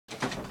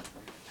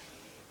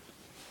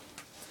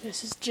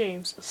This is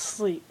James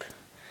asleep.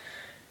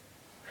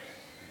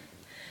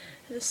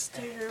 There's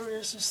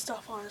some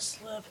stuff on his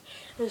lip.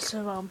 There's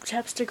some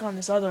chapstick on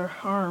his other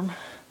arm.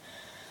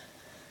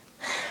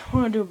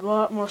 We're gonna do a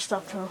lot more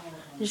stuff to him.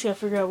 You just gotta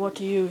figure out what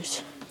to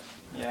use.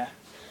 Yeah.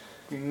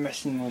 We're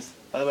messing with,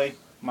 by the way,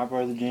 my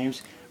brother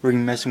James, we're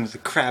messing with the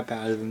crap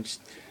out of him.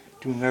 Just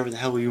doing whatever the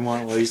hell we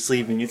want while he's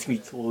sleeping. It's gonna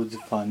be loads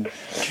of fun.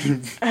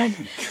 And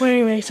when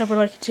he wakes up, we're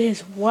like,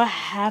 James, what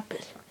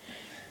happened?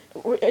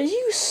 Are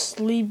you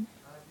sleep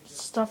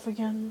stuff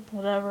again?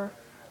 Whatever.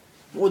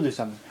 We'll do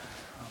something.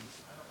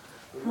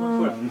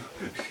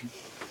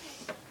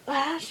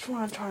 That's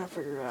what I'm trying to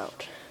figure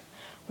out.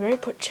 We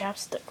already put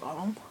chapstick on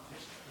him.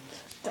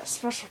 That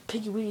special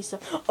Chi-weenie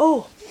stuff.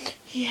 Oh,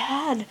 he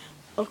had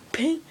a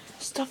pink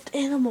stuffed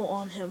animal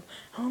on him.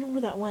 I don't know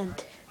where that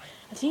went.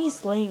 I think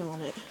he's laying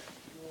on it.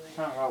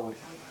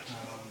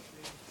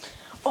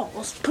 Oh,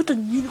 let's put the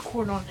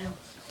unicorn on him.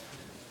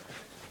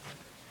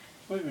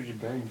 Why would you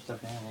bury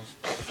stuffed animals?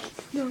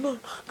 No,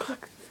 look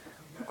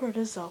where it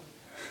is though.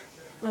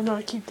 I know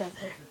to keep that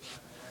there.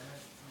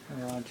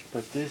 Why don't you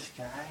put this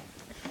guy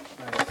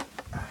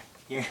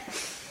here?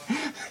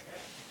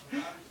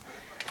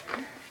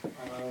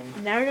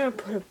 Now we're gonna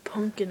put a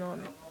pumpkin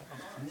on him.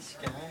 This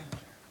guy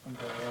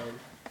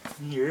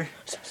here.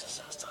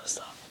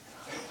 Stop.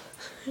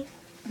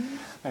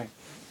 Alright.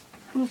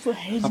 We'll put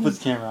Hayden. I'll put the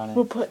camera on it.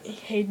 We'll put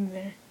Hayden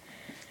there.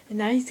 And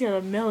now he's got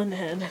a melon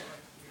head.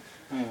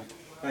 Yeah.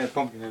 I have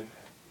pumpkin head.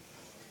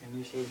 And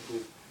you shade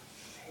blue.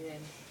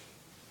 Hayden.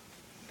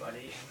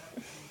 Buddy.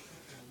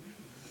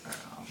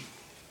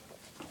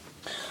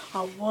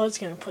 I was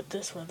gonna put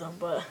this with him,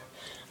 but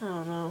I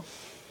don't know.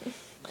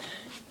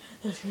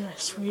 It's a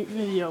sweet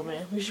video,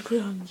 man. We should put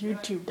it on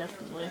YouTube,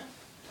 definitely.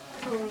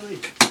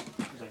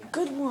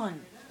 Good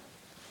one.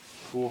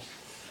 Cool.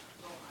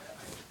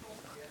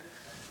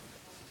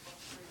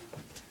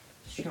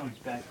 She's going in his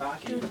back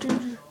pocket.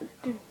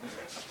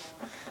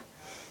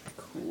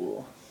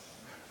 Cool.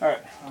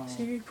 Alright.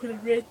 So you put it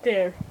right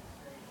there.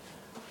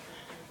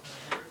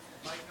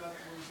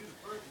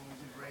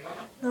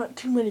 Not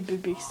too many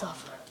big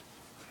stuff.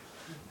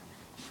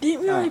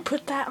 Didn't we really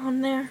put that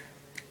on there?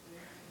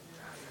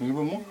 Maybe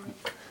more.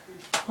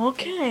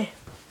 Okay.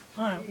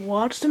 Alright,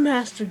 watch the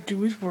master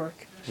do his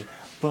work.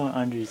 Put it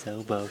under his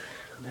elbow.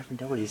 You'll never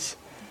notice.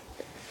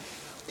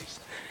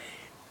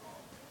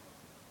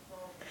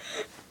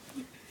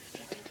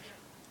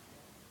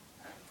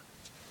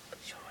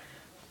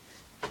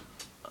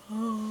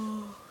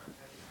 Oh.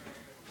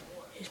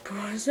 He's put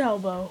on his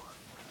elbow.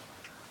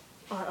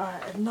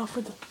 Alright, enough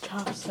with the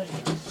chopstick.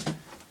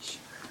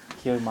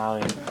 Kill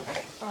Molly.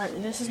 Alright,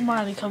 and this is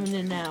Miley coming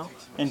in now.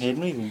 And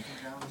Hayden leaving.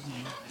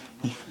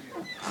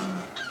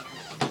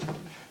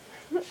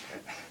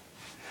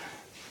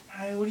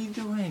 Hi, what are you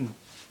doing?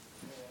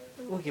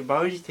 Look, your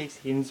Bobby just takes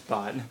Hayden's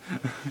spot.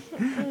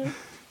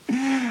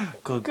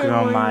 Good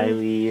girl,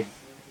 Miley.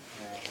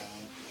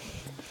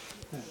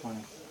 That's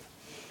funny.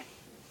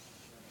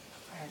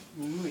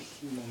 You were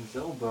seeing his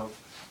elbow.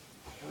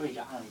 Oh,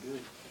 yeah, I'm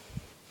good.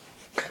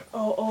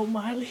 Oh,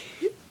 Miley.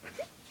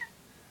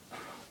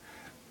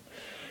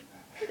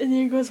 And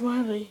there goes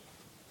Miley.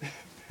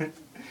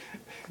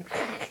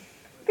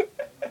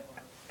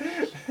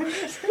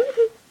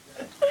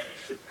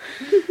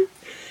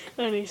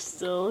 And he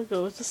still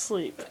goes to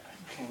sleep.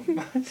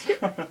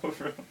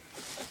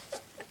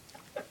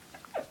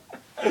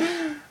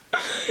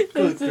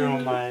 Good girl,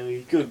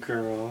 Miley. Good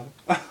girl.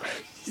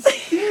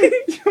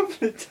 Jump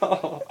the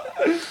doll.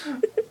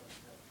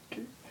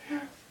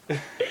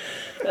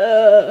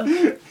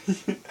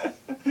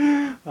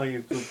 Oh, you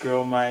good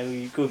girl,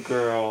 Miley. Good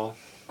girl.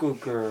 Good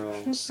girl.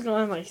 This is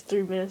going like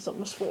 3 minutes,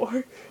 almost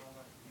 4.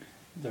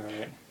 It's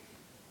alright.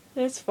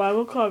 It's 5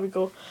 o'clock. We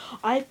go.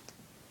 I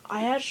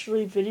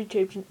actually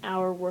videotaped an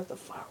hour worth of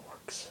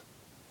fireworks.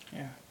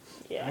 Yeah.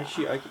 Yeah.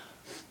 Actually, I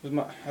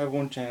have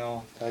one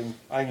channel that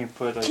I can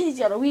put like He's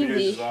got a videos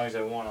weenie. as long as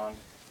I want on.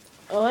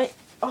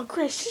 Oh,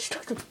 Chris, she just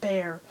took the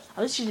bear.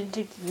 At least you didn't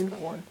take the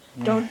unicorn.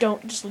 Yeah.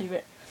 Don't, just leave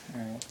it.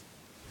 Alright.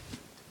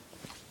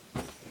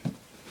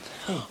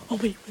 Oh,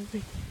 wait.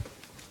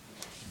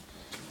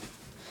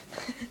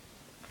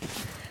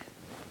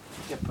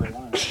 Yeah, put it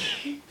on.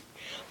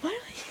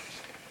 Miley.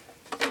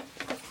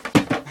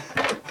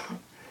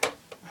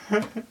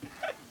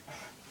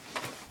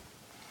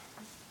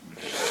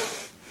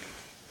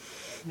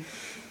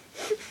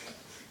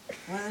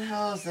 Where the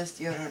hell is this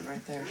deodorant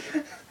right there?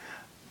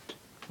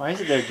 Why is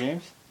it there,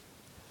 James?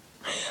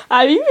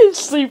 Have you been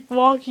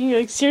sleepwalking?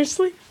 Like,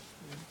 seriously?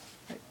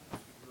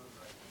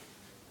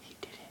 He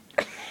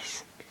didn't.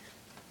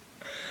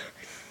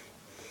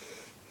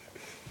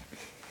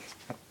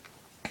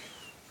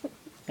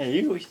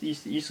 Hey,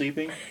 you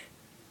sleeping?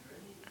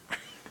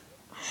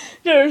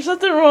 There's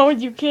nothing wrong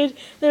with you, kid.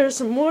 There are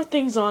some more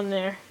things on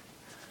there.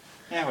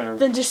 Yeah, whatever.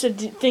 Than just a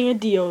thing of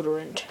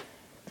deodorant.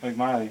 Like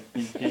Miley,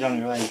 he's on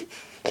your leg.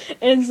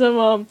 And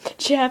some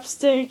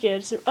chapstick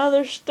and some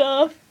other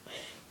stuff.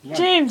 Yeah.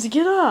 James,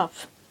 get up.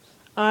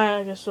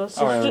 Alright, I guess so.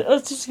 Alright.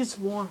 Let's just get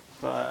some more.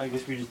 But I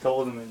guess we just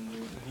told him, and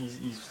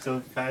he's so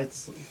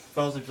fast,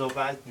 fell asleep so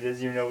fast he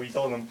doesn't even know what we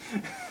told him.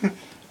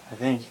 I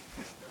think.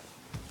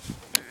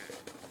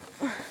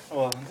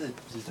 Oh, this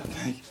is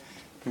okay.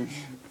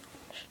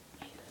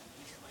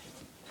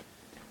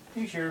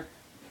 You sure?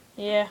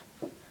 Yeah.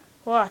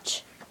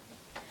 Watch.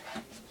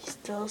 He's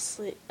still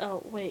asleep.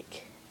 Oh,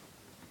 wake.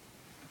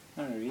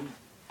 Alright.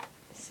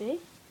 See?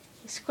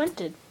 He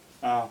squinted.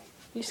 Oh.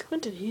 He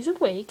squinted. He's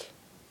awake.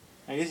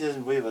 I guess he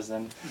doesn't believe us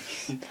then.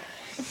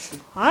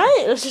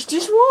 Alright, let's just do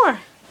some more.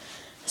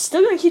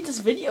 Still gonna keep this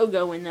video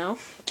going though.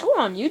 Go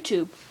on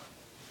YouTube.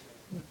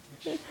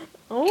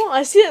 Oh,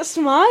 I see that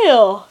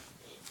smile.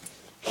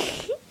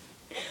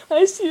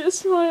 I see that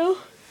smile.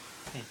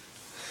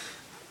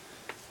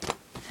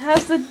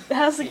 How's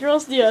the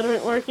girls'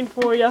 deodorant working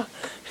for you?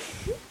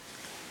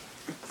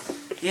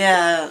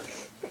 Yeah,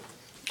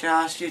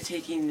 Josh, you're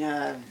taking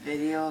a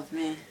video of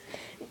me.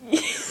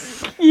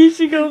 You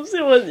should go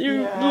see what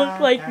you Yeah, look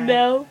like okay.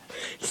 now.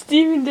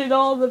 Steven did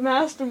all the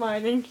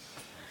masterminding.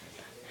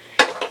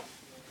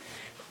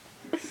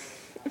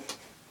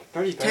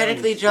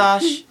 Technically,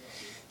 Josh,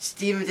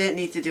 Steven didn't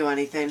need to do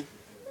anything.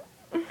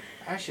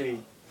 Actually,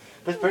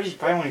 but Birdie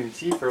probably won't even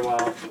see it for a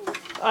while.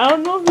 I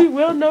don't know if he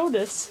will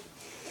notice.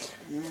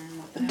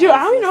 What the Dude, hell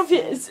I don't even know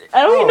is if this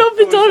I don't even know if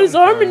it's on his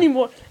arm Sorry.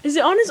 anymore. Is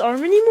it on his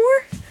arm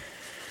anymore?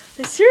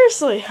 Like,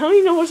 seriously, I don't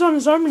even know what's on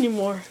his arm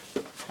anymore.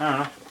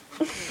 I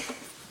don't know.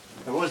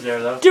 It was there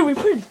though. Dude, we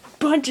put a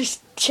bunch of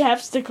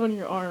chapstick on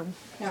your arm.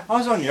 Yeah, I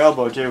was on your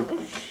elbow too.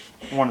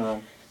 One of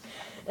them.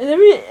 And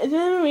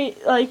then we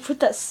like put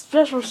that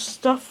special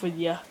stuff with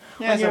you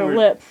Yeah, on your some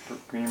lip.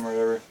 cream or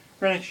whatever.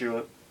 Right next to your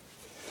lip.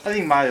 I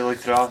think Miley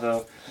licked it off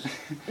though.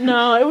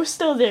 No, it was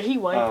still there. He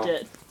wiped Oh.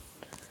 it.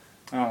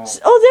 Oh.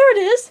 Oh,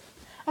 there it is.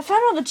 I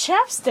found all the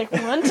chapstick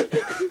went.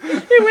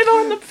 It went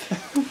on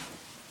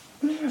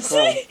the...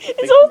 See?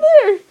 It's all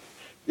there.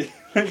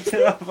 Licked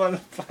it off on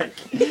the bike.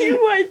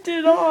 You wiped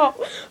it off.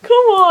 Come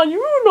on, you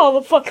ruined all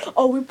the fun.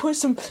 Oh, we put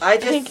some I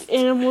just pink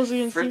animals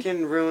against you.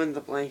 freaking ruined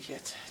the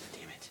blanket.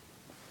 Damn it.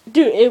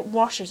 Dude, it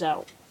washes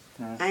out.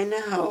 I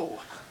know.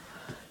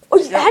 Oh,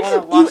 You don't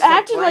wanna wash the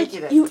acted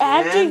blanket like you again?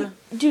 acted,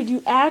 dude.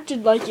 You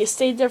acted like it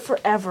stayed there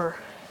forever.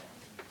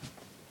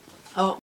 Oh.